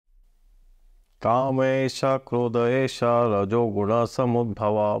Kamesha Krodesha Rajo Guna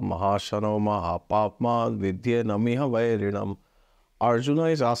Samudbhava Mahashano Mahapapma Vidya Namiha Vairinam. Arjuna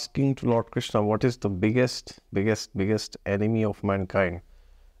is asking to Lord Krishna, what is the biggest enemy of mankind?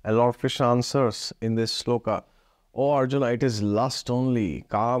 And Lord Krishna answers in this sloka, "Oh Arjuna, it is lust only.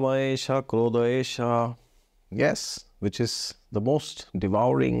 Kamaesha Krodesha." Yes, which is the most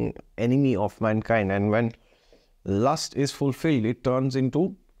devouring enemy of mankind. And when lust is fulfilled, it turns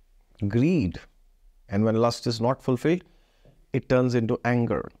into greed. And when lust is not fulfilled, it turns into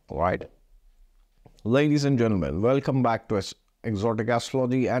anger, right? Ladies and gentlemen, welcome back to Exotic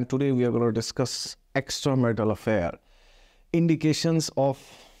Astrology, and today we are going to discuss extramarital affair. Indications of,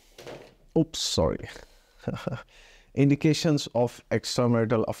 indications of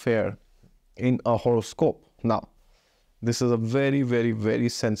extramarital affair in a horoscope. Now, this is a very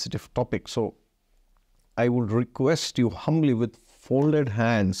sensitive topic, so I would request you humbly with folded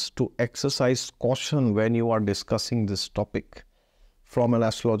hands to exercise caution when you are discussing this topic from an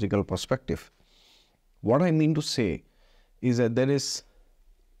astrological perspective. What I mean to say is that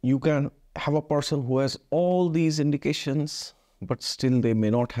you can have a person who has all these indications, but still they may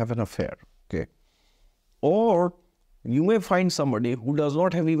not have an affair, okay? Or you may find somebody who does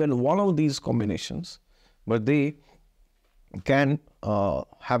not have even one of these combinations, but they can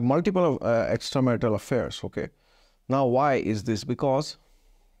have multiple extramarital affairs, okay? Now, why is this? Because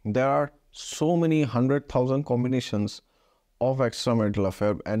there are so many 100,000 combinations of extramarital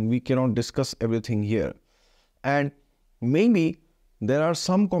affair, and we cannot discuss everything here. And maybe there are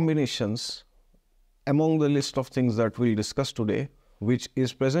some combinations among the list of things that we'll discuss today, which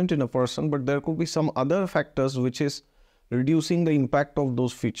is present in a person, but there could be some other factors which is reducing the impact of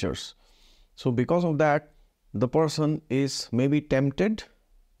those features. So because of that, the person is maybe tempted,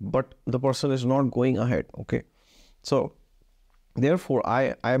 but the person is not going ahead, okay? So therefore,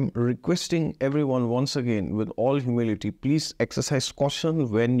 I am requesting everyone once again with all humility, please exercise caution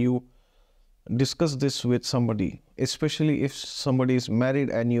when you discuss this with somebody, especially if somebody is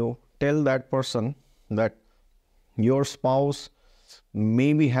married and you tell that person that your spouse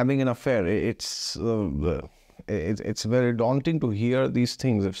may be having an affair. It's very daunting to hear these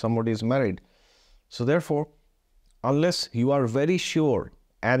things if somebody is married. So therefore, unless you are very sure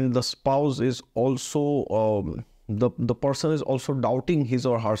and the spouse is also the person is also doubting his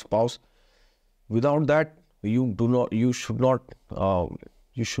or her spouse, without that you should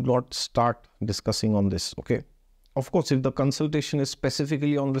not start discussing on this, okay? Of course, if the consultation is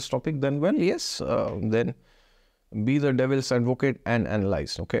specifically on this topic, then well, yes, then be the devil's advocate and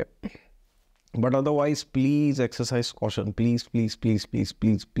analyze, okay? But otherwise, please exercise caution, please,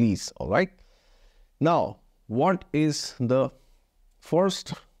 all right? Now, what is the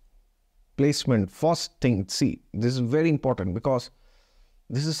first placement? First thing, see, this is very important because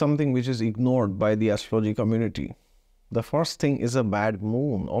this is something which is ignored by the astrology community. The first thing is a bad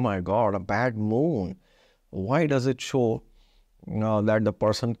moon. Oh my God, a bad moon. Why does it show that the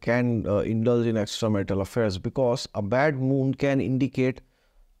person can indulge in extramarital affairs? Because a bad moon can indicate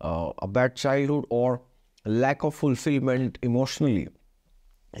a bad childhood or lack of fulfillment emotionally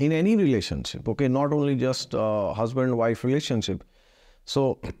in any relationship, okay? Not only just husband-wife relationship.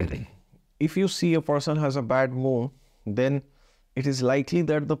 So if you see a person has a bad moon, then it is likely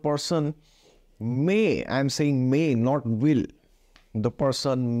that the person may, I'm saying may, not will, the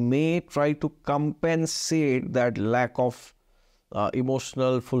person may try to compensate that lack of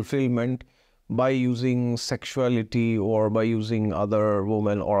emotional fulfillment by using sexuality or by using other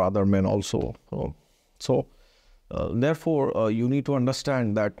women or other men also. Therefore, you need to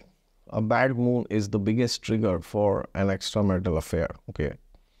understand that a bad moon is the biggest trigger for an extramarital affair, okay?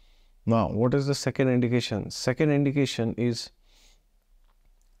 Now, what is the second indication? Second indication is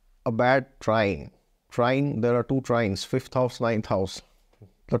a bad trine. Trine, there are two trines, 5th house, 9th house.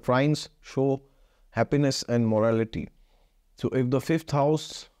 The trines show happiness and morality. So if the 5th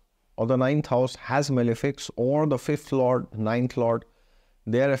house or the 9th house has malefics, or the 5th lord, 9th lord,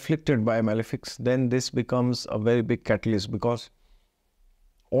 they are afflicted by malefics, then this becomes a very big catalyst, because,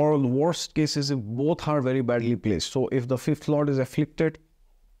 or the worst case is if both are very badly placed. So if the 5th lord is afflicted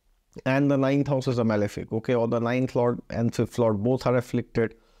and the 9th house is a malefic, okay, or the 9th lord and 5th lord both are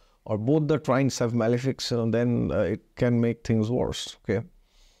afflicted, or both the trines have malefics, then it can make things worse, okay?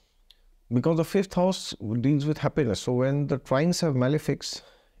 Because the 5th house deals with happiness. So when the trines have malefics,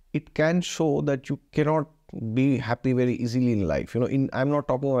 it can show that you cannot be happy very easily in life. You know, I'm not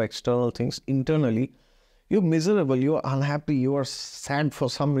talking about external things. Internally, you're miserable, you're unhappy, you are sad for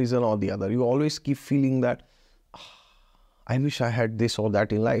some reason or the other. You always keep feeling that, I wish I had this or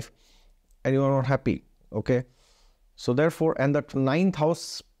that in life, and you are not happy, okay? So therefore, and that 9th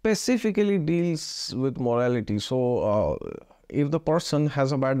house specifically deals with morality. So if the person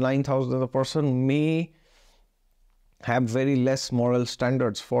has a bad 9th house, then the person may have very less moral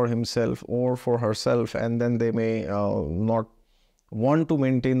standards for himself or for herself, and then they may not want to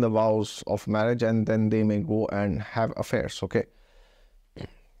maintain the vows of marriage, and then they may go and have affairs. Okay.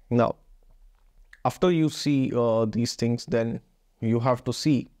 Now, after you see these things, then you have to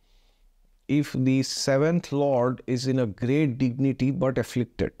see if the 7th lord is in a great dignity but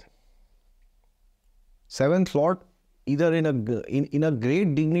afflicted. 7th lord either in a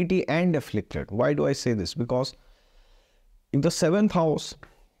great dignity and afflicted. Why do I say this? Because if the 7th house,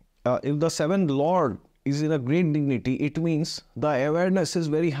 if the 7th lord is in a great dignity, it means the awareness is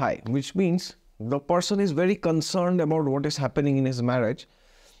very high, which means the person is very concerned about what is happening in his marriage.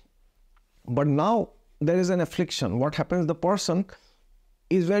 But now there is an affliction. What happens? The person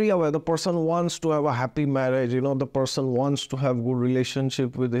is very aware. The person wants to have a happy marriage. The person wants to have good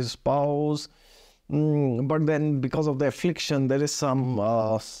relationship with his spouse. But then because of the affliction, there is some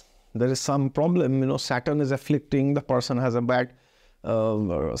problem. Saturn is afflicting. The person has a bad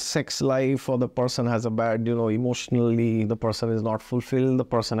sex life, or the person has a bad, emotionally, the person is not fulfilled. The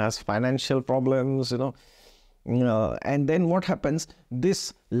person has financial problems. And then what happens?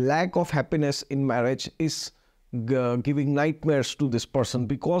 This lack of happiness in marriage is giving nightmares to this person,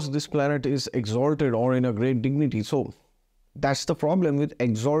 because this planet is exalted or in a great dignity. So that's the problem with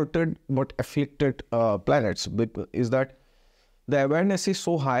exalted but afflicted planets, is that the awareness is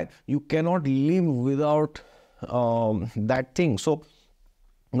so high, you cannot live without that thing. So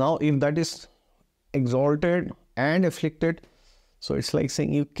now if that is exalted and afflicted, so it's like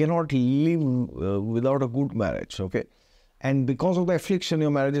saying you cannot live without a good marriage. Okay. And because of the affliction,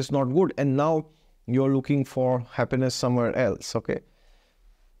 your marriage is not good, and now you're looking for happiness somewhere else. Okay.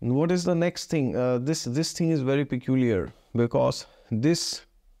 What is the next thing? This thing is very peculiar, because this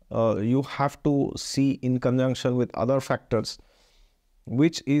you have to see in conjunction with other factors,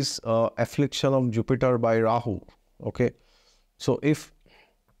 which is affliction of Jupiter by Rahu. Okay. So if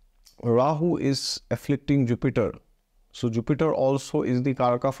Rahu is afflicting Jupiter, so Jupiter also is the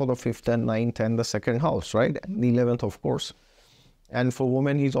Karaka for the 5th and 9th and the 2nd house, right? And the 11th, of course. And for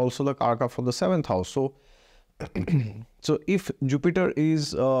women, he's also the Karaka for the 7th house. So, so if Jupiter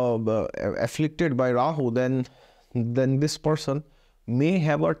is afflicted by Rahu, then this person may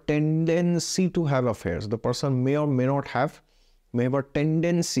have a tendency to have affairs. The person may or may not have, may have a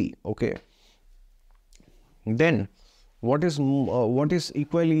tendency. Okay. Then what is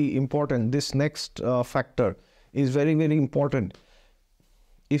equally important, this next factor is very, very important.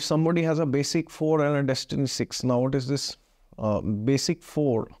 If somebody has a basic 4 and a destiny 6, now what is this? Basic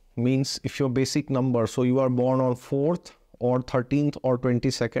 4 means if your basic number, so you are born on 4th or 13th or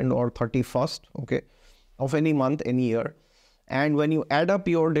 22nd or 31st, okay, of any month, any year. And when you add up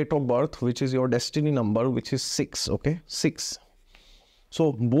your date of birth, which is your destiny number, which is 6, okay, 6.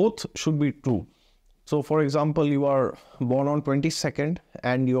 So both should be true. So for example, you are born on 22nd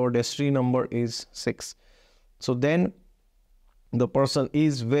and your destiny number is 6. So then the person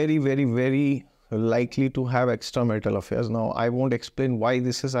is very, very, very likely to have extramarital affairs. Now, I won't explain why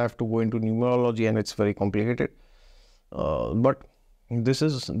this is. I have to go into numerology and it's very complicated. But this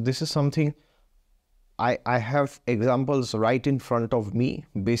is something I have examples right in front of me.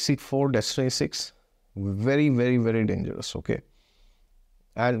 Basic 4, destiny 6, very, very, very dangerous. Okay.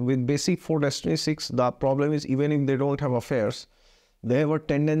 And with basic 4, destiny 6, the problem is even if they don't have affairs, they have a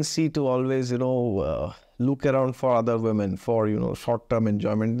tendency to always, look around for other women for, short-term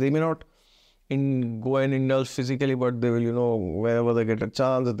enjoyment. They may not go and indulge physically, but they will, wherever they get a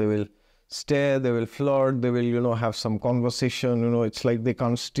chance, they will stare, they will flirt, they will, have some conversation. It's like they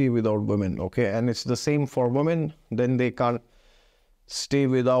can't stay without women. Okay. And it's the same for women. Then they can't stay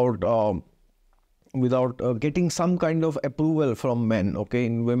without getting some kind of approval from men. Okay.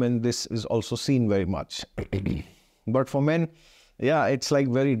 In women, this is also seen very much. But for men, yeah, it's like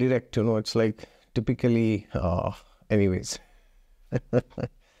very direct, it's like typically, anyways.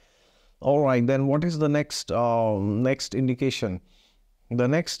 All right, then what is the next indication? The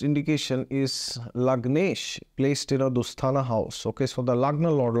next indication is Lagnesh placed in a Dusthana house. Okay, so the Lagna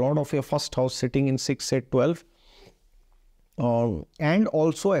Lord of your first house sitting in 6, 8, 12, and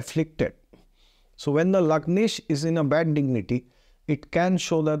also afflicted. So when the Lagnesh is in a bad dignity, it can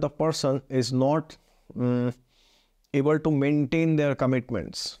show that the person is not able to maintain their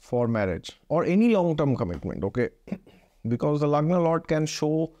commitments for marriage or any long-term commitment. Okay, because the Lagna Lord can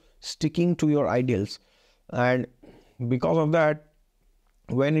show sticking to your ideals, and because of that,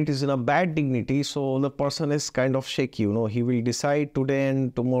 when it is in a bad dignity, so the person is kind of shaky. He will decide today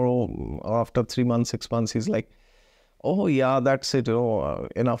and tomorrow, after 3 months, 6 months, he's like, oh yeah, that's it,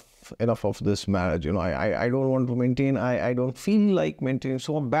 enough of this marriage, I don't want to maintain, I don't feel like maintaining.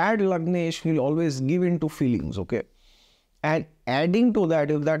 So a bad Lagnesh will always give in to feelings, okay? And adding to that,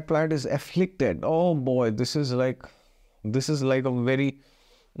 if that planet is afflicted, oh boy, this is like a very,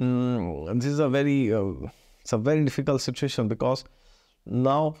 this is a very, it's a very difficult situation, because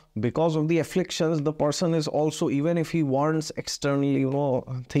now, because of the afflictions, the person is also, even if he wants externally,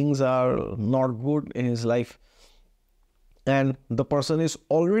 things are not good in his life, and the person is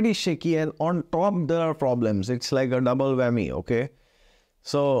already shaky, and on top there are problems. It's like a double whammy, okay?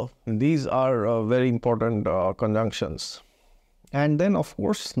 So these are very important conjunctions. And then, of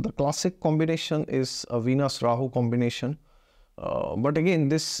course, the classic combination is a Venus-Rahu combination. But again,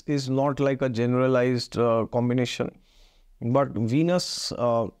 this is not like a generalized combination. But Venus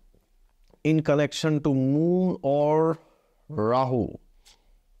in connection to Moon or Rahu,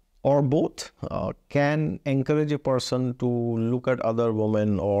 or both, can encourage a person to look at other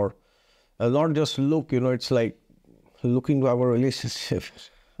women, or not just look, it's like looking to our relationship.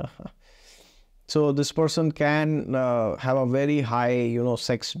 So this person can have a very high,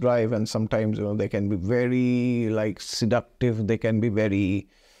 sex drive, and sometimes, they can be very like seductive. They can be very,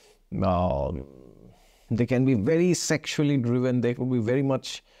 sexually driven. They could be very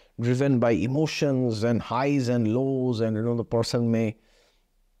much driven by emotions and highs and lows, and the person may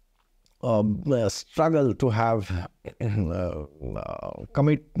struggle to have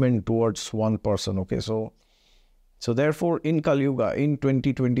commitment towards one person. Okay, so therefore, in Kali Yuga, in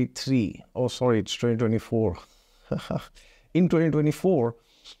 2023, oh sorry, it's 2024, in 2024,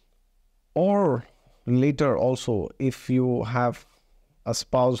 or later also, if you have a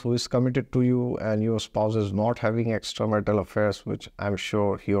spouse who is committed to you, and your spouse is not having extramarital affairs, which I'm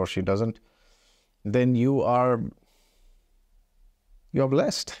sure he or she doesn't, then you are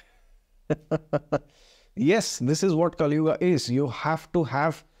blessed. Yes, this is what Kali Yuga is. You have to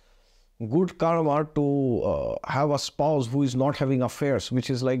have good karma to have a spouse who is not having affairs, which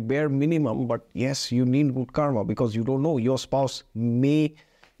is like bare minimum. But yes, you need good karma, because you don't know, your spouse may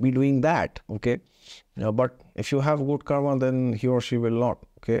be doing that, okay? But if you have good karma, then he or she will not,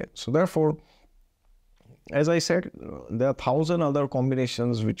 okay? So therefore, as I said, there are 1,000 other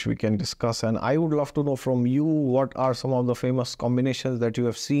combinations which we can discuss, and I would love to know from you, what are some of the famous combinations that you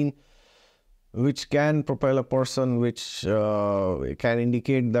have seen, which can propel a person, which can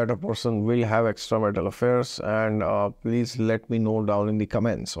indicate that a person will have extramarital affairs. And please let me know down in the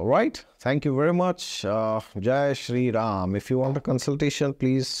comments. All right, thank you very much. Jai Shri Ram. If you want a consultation,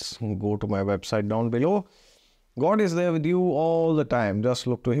 please go to my website down below. God is there with you all the time. Just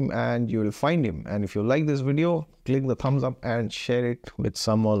look to him and you will find him. And if you like this video, click the thumbs up and share it with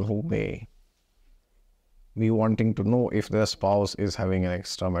someone who may be wanting to know if their spouse is having an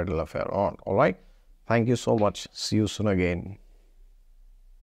extramarital affair or not. All right. Thank you so much. See you soon again.